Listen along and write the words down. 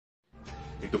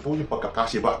Ito po yung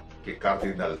pagkakasiba kay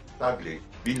Cardinal Tagle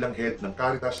bilang head ng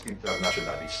Caritas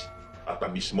Internationalis. At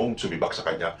ang mismong sumibak sa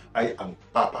kanya ay ang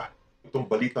Papa. Itong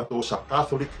balita to sa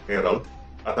Catholic Herald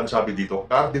at ang sabi dito,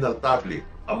 Cardinal Tagle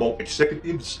among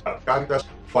executives at Caritas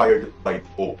fired by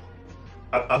Pope.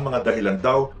 At ang mga dahilan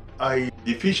daw ay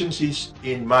deficiencies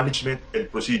in management and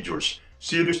procedures,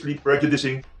 seriously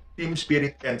prejudicing team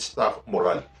spirit and staff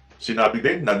morale. Sinabi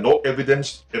din na no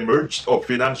evidence emerged of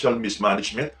financial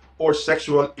mismanagement or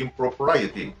sexual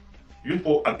impropriety. Yun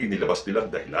po ang inilabas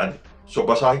nilang dahilan. So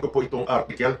basahin ko po itong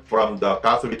article from the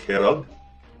Catholic Herald.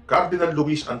 Cardinal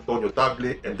Luis Antonio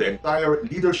Tagle and the entire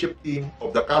leadership team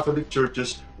of the Catholic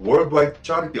Church's worldwide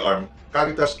charity arm,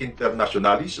 Caritas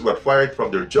Internationalis, were fired from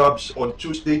their jobs on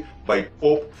Tuesday by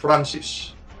Pope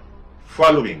Francis,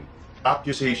 following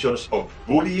accusations of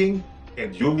bullying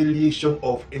and humiliation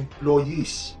of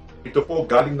employees. Ito po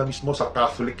galing na mismo sa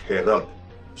Catholic Herald.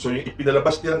 So yung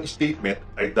ipinalabas nilang statement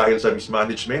ay dahil sa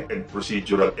mismanagement and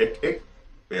procedural ek-ek.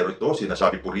 Pero ito,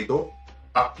 sinasabi po rito,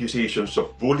 accusations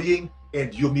of bullying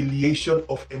and humiliation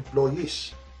of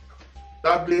employees.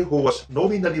 Tagle, who was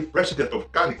nominally president of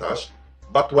Caritas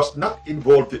but was not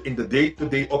involved in the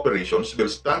day-to-day operations, will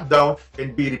stand down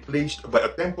and be replaced by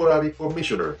a temporary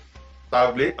commissioner.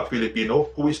 Tagle, a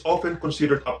Filipino who is often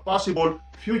considered a possible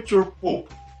future pope,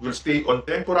 will stay on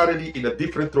temporarily in a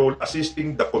different role,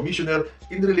 assisting the commissioner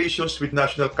in relations with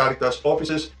national Caritas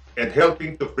offices and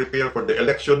helping to prepare for the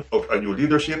election of a new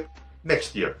leadership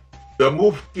next year. The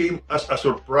move came as a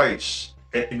surprise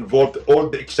and involved all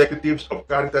the executives of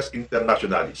Caritas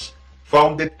Internationalis,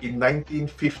 founded in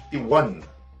 1951.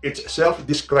 Its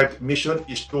self-described mission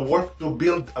is to work to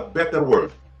build a better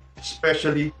world,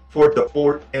 especially for the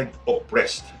poor and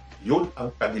oppressed. Yun ang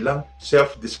kanilang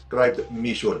self-described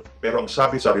mission. Pero ang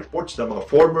sabi sa reports ng mga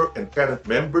former and current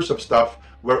members of staff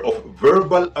were of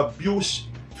verbal abuse,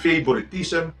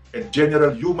 favoritism, and general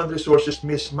human resources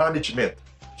mismanagement.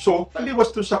 So,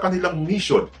 taliwas to sa kanilang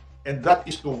mission, and that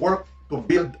is to work to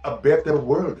build a better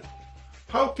world.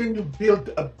 How can you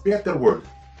build a better world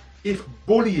if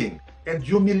bullying and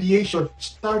humiliation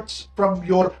starts from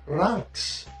your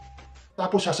ranks?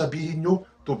 Tapos sasabihin nyo,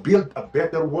 to build a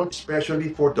better world,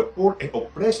 especially for the poor and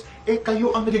oppressed,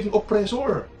 kayo ang nagiging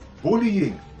oppressor.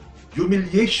 Bullying,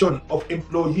 humiliation of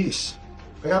employees.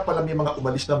 Kaya pala may mga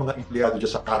umalis na mga empleyado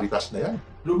dyan sa Caritas na yan.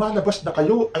 Lumalabas na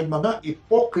kayo ay mga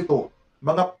ipokrito,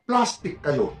 mga plastic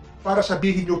kayo, para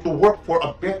sabihin nyo to work for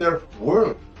a better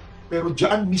world. Pero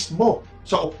dyan mismo,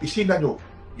 sa opisina nyo,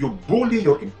 you bully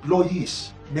your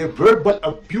employees. May verbal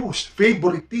abuse,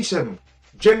 favoritism,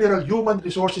 general human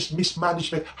resources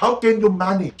mismanagement. How can you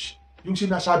manage yung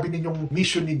sinasabi ninyong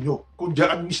mission ninyo kung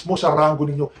diyan mismo sa rango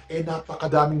ninyo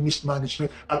napakadaming mismanagement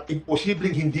at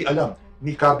imposibleng hindi alam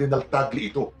ni Cardinal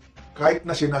Tagle ito kahit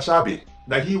na sinasabi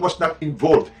na he was not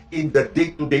involved in the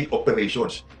day-to-day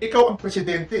operations. Ikaw ang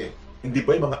presidente. Hindi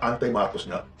ba yung mga anti-Marcos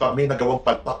na pag may nagawang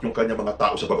palpak yung kanyang mga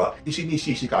tao sa baba,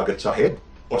 isinisisi ka agad sa head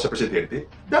o sa presidente?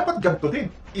 Dapat ganito din.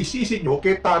 Isisi nyo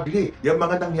kay Tagle yung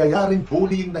mga nangyayaring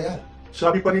bullying na yan.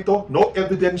 Sabi pa nito, no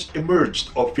evidence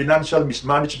emerged of financial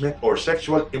mismanagement or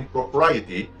sexual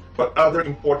impropriety, but other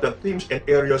important themes and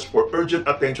areas for urgent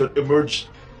attention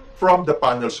emerged from the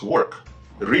panel's work.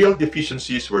 Real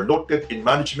deficiencies were noted in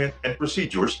management and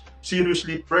procedures,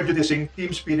 seriously prejudicing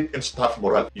team spirit and staff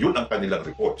morale. Yun ang kanilang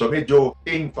report. So medyo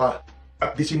tame pa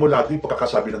at disimulado yung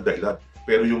pagkakasabi ng dahilan.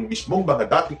 Pero yung mismong mga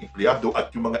dating empleyado at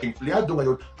yung mga empleyado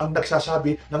ngayon ang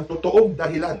nagsasabi ng totoong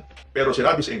dahilan. Pero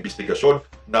sinabi sa investigasyon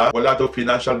na wala daw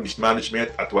financial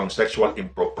mismanagement at walang sexual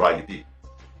impropriety.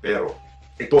 Pero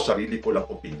ito sarili ko lang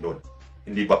opinion.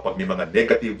 Hindi ba pag may mga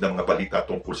negative na mga balita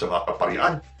tungkol sa mga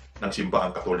kaparian ng simbahang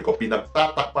Katoliko,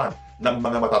 pinagtatakpan ng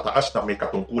mga matataas na may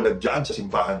katungkulan dyan sa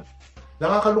simbahan?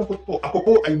 Nakakalungkot po. Ako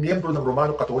po ay miyembro ng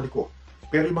Romano Katoliko.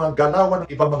 Pero yung mga galawan ng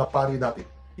ibang mga pari natin,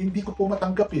 hindi ko po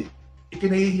matanggap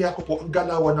Ikinahihiya ko po ang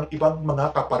galawan ng ibang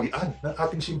mga kaparian ng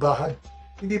ating simbahan.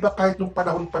 Hindi ba kahit nung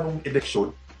panahon pa nung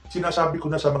eleksyon, sinasabi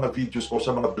ko na sa mga videos ko,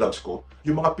 sa mga vlogs ko,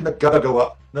 yung mga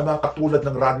pinaggagawa na mga katulad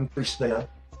ng running priest na yan,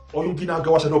 o yung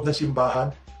ginagawa sa loob ng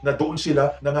simbahan, na doon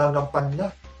sila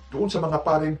nangangampanya, doon sa mga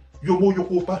paring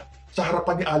yumuyuko pa sa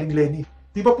harapan ni Aling Leni.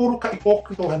 Di ba puro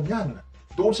kaipokritohan yan?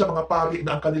 Doon sa mga pari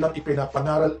na ang kanilang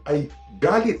ipinapangaral ay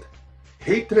galit,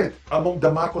 hatred among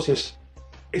the Marcoses.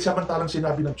 Samantalang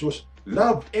sinabi ng Diyos,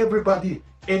 love everybody,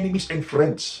 enemies and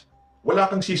friends. Wala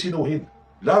kang sisinuhin.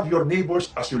 Love your neighbors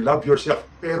as you love yourself.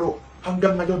 Pero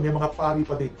hanggang ngayon may mga pari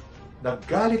pa din na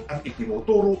galit ang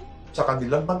itinuturo sa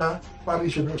kanilang mga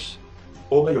parishioners.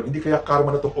 O ngayon, hindi kaya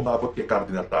karma na itong umabot kay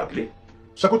Cardinal Tagle?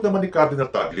 Sagot naman ni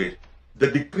Cardinal Tagle, The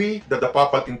decree that the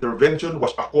papal intervention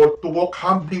was a call to walk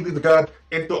humbly with God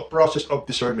into a process of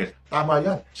discernment. Tama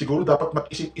yan. Siguro dapat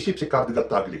mag-isip-isip si Cardinal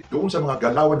Tagle doon sa mga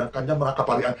galawan ng kanyang mga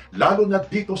kaparian, lalo na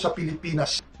dito sa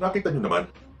Pilipinas. Nakita nyo naman,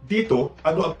 dito,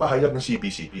 ano ang pahayag ng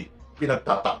CBCP?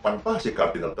 Pinagtatakpan pa si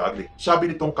Cardinal Tagle. Sabi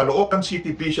nitong Caloocan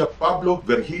City Bishop Pablo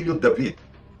Virgilio David,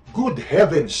 "Good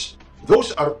heavens!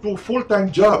 Those are two full-time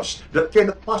jobs that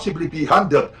cannot possibly be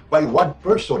handled by one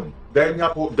person." Dahil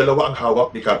nga po, dalawa ang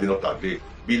hawak ni Cardinal Tagle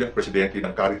bilang presidente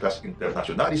ng Caritas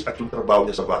Internationalis at yung trabaho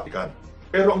niya sa Vatican.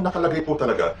 Pero ang nakalagay po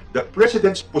talaga, the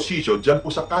president's position dyan po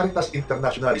sa Caritas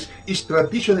Internationalis is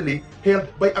traditionally held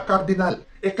by a cardinal.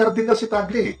 Cardinal si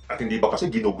Tagle. At hindi ba kasi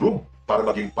ginugroom para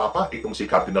maging papa itong si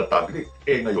Cardinal Tagle?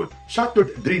 Ngayon,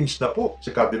 shattered dreams na po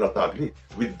si Cardinal Tagle.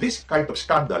 With this kind of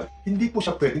scandal, hindi po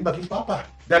siya pwedeng maging papa.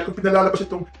 Dahil kung pinalalabas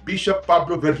itong Bishop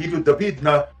Pablo Virgilio David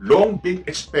na long been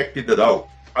expected na daw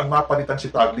ang mapalitan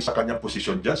si Tagle sa kanyang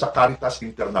posisyon dyan sa Caritas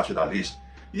Internationalis.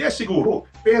 Yes, siguro.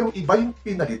 Pero iba yung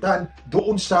pinalitan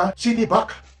doon sa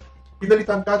sinibak.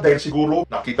 Pinalitan ka dahil siguro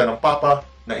nakita ng Papa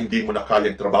na hindi mo na kaya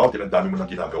yung trabaho dahil ang dami mo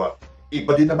nang ginagawa.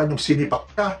 Iba din naman yung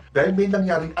sinibak ka dahil may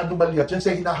nangyaring anomalya dyan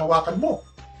sa hinahawakan mo.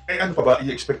 Ano pa ba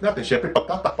i-expect natin? Siyempre,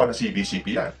 pagtatakpan ng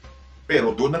CBCP yan.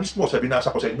 Pero doon na mismo sa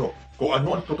binasa ko sa inyo kung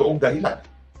ano ang totoong dahilan.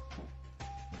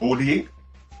 Bullying,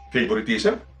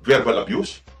 favoritism, verbal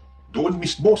abuse, doon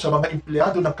mismo sa mga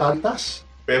empleyado ng Caritas.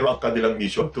 Pero ang kanilang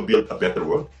mission to build a better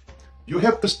world. You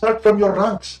have to start from your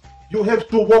ranks. You have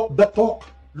to walk the talk.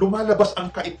 Lumalabas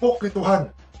ang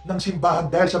kaipokrituhan ng simbahan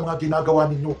dahil sa mga ginagawa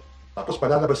ninyo. Tapos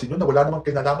palalabas ninyo na wala namang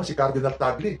kinalaman si Cardinal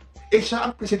Tagle. Siya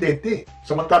ang presidente.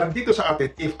 Samantalang dito sa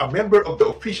atin, if a member of the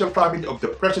official family of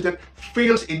the president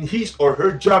fails in his or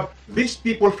her job, these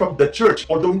people from the church,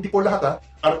 although hindi po lahat,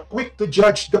 are quick to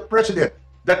judge the president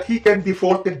that he can be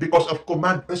faulted because of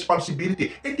command responsibility.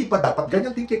 Di ba dapat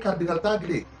ganyan din kay Cardinal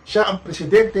Tagle? Siya ang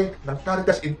presidente ng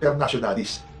Caritas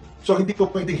Internationalis. So hindi ko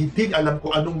pwedeng hindi alam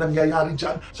kung anong nangyayari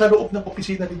dyan sa loob ng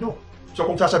opisina ninyo. So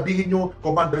kung sasabihin nyo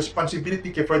command responsibility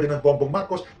kay Ferdinand Bongbong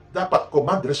Marcos, dapat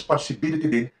command responsibility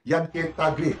din yan kay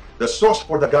Tagle. The sauce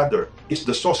for the gander is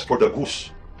the sauce for the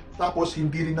goose. Tapos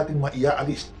hindi rin natin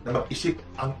maiaalis na mag-isip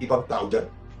ang ibang tao dyan.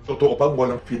 Totoo bang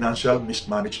walang financial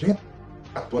mismanagement?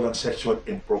 At walang sexual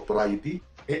impropriety?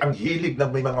 Ang hilig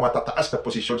ng may mga matataas na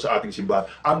posisyon sa ating simbahan,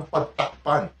 ang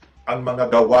pagtakpan ang mga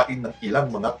gawain ng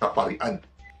ilang mga kaparian.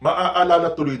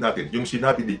 Maaalala tuloy natin yung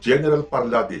sinabi ni General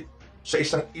Parlade sa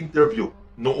isang interview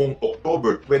noong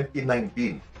October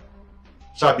 2019.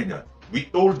 Sabi niya,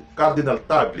 "We told Cardinal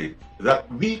Tagle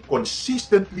that we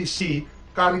consistently see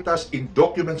Caritas in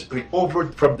documents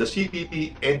recovered from the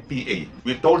CPP-NPA.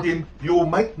 We told him, you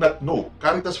might not know,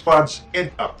 Caritas funds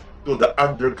end up to the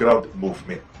underground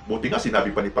movement." Buti nga sinabi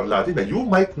pa ni Parlade na you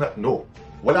might not know.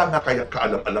 Wala nga kayang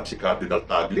kaalam-alam si Cardinal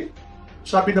Tagle?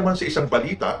 Sabi naman sa isang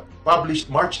balita,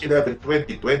 published March 11,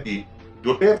 2020,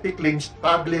 Duterte claims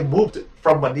Tagle moved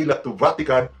from Manila to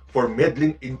Vatican for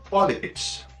meddling in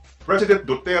politics. President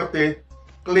Duterte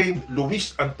claimed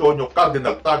Luis Antonio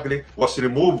Cardinal Tagle was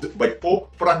removed by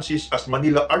Pope Francis as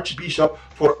Manila Archbishop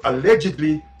for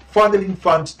allegedly funneling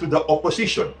funds to the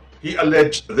opposition. He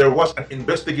alleged there was an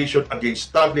investigation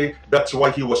against Tagle, that's why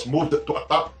he was moved to a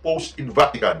top post in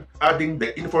Vatican, adding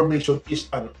the information is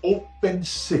an open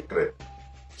secret.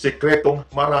 Sekretong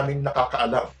maraming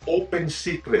nakakaalam. Open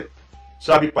secret.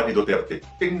 Sabi pa ni Duterte,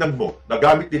 tingnan mo,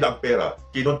 nagamit nila ang pera,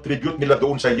 kinontribute nila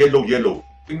doon sa yellow.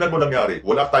 Tingnan mo nangyari,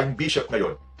 wala tayong bishop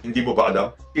ngayon. Hindi mo ba alam?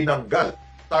 Tinanggal.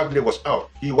 Tagle was out.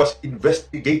 He was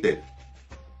investigated.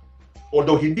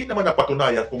 Although hindi naman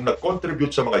napatunayan kung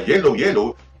nag-contribute sa mga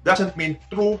yellow, doesn't mean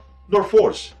true nor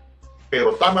false.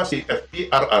 Pero tama si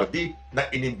FPRRD na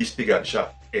inimbestigahan siya.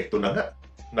 Eto na nga,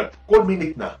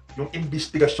 nag-culminate na yung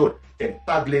investigasyon and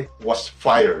Tagle was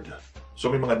fired. So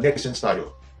may mga netizens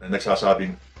tayo na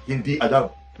nagsasabing hindi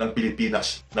alam ng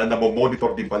Pilipinas na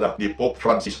namomonitor din pala ni Pope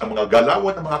Francis ang mga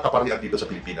galawan ng mga kaparian dito sa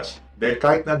Pilipinas. Dahil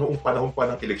kahit na noong panahon pa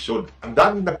ng eleksyon, ang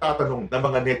daming nagtatanong ng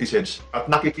mga netizens at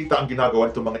nakikita ang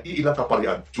ginagawa nitong mga iilang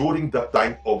kaparian during the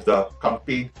time of the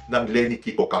campaign ng Lenny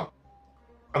Kiko Camp.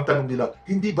 Ang tanong nila,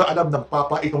 hindi ba alam ng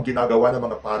Papa itong ginagawa ng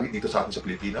mga pari dito sa atin sa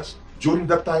Pilipinas? During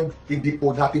that time, hindi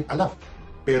po natin alam.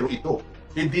 Pero ito,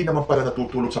 hindi naman pala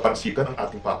natutulog sa pansikan ang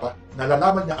ating Papa.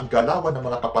 Nalalaman niya ang galawan ng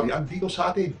mga kaparian dito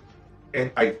sa atin. And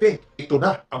I think ito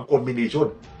na ang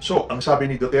culmination. So, ang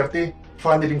sabi ni Duterte,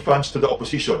 funneling funds to the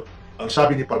opposition. Ang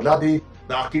sabi ni Parlade,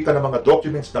 nakakita ng mga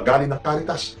documents na galing ng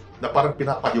Caritas na parang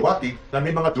pinapahiwatig na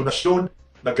may mga donasyon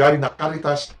na galing ng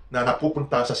Caritas na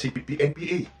napupunta sa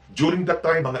CPP-NPA. During that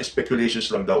time, mga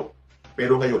speculations lang daw.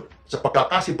 Pero ngayon, sa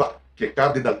pagkakasiba kay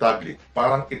Cardinal Tagle,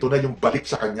 parang ito na yung balik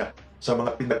sa kanya. sa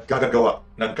mga pinaggagawa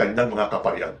ng kanyang mga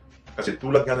kaparian. Kasi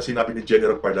tulad nga na sinabi ni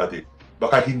General Parlade,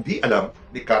 baka hindi alam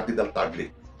ni Cardinal Tagle.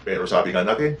 Pero sabi nga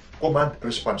natin, command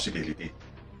responsibility.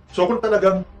 So kung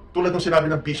talagang tulad ng sinabi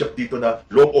ng Bishop dito na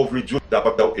long overdue,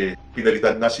 dapat daw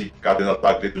pinalitan na si Cardinal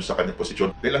Tagle dun sa kanyang posisyon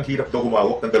dahil ang hirap daw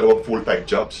humawak ng 2 full-time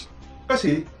jobs.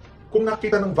 Kasi kung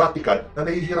nakita ng Vatican na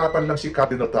nahihirapan lang si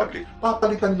Cardinal Tagle,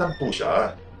 papalitan lang po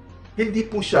siya. Hindi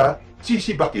po siya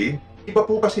sisibakin. Iba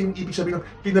po kasi yung ibig sabihin ng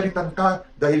pinalitan ka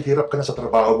dahil hirap ka na sa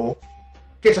trabaho mo,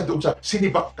 kesa doon sa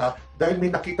sinibak ka dahil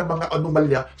may nakita mga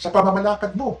anomalya sa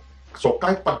pamamalakad mo. So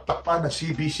kahit pagtakpa ng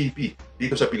CBCP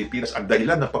dito sa Pilipinas ang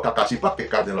dahilan ng pagkakasibak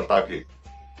kay Cardinal Tagle,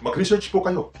 mag-research po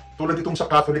kayo tulad itong sa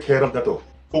Catholic Herald na to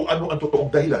kung ano ang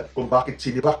totoong dahilan kung bakit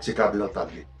sinibak si Cardinal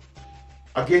Tagle.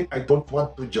 Again, I don't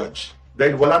want to judge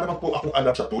dahil wala naman po akong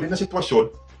alam sa tunay na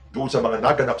sitwasyon doon sa mga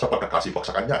naganap sa pagkakasibak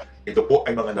sa kanya. Ito po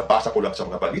ay mga nabasa ko lang sa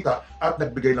mga balita at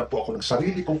nagbigay lang po ako ng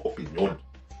sarili kong opinyon.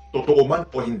 Totoo man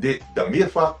o hindi, the mere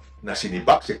fact na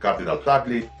sinibak si Cardinal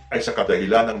Tagle ay sa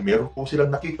kadahilan ng meron po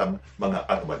silang nakitang mga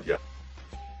anomalya.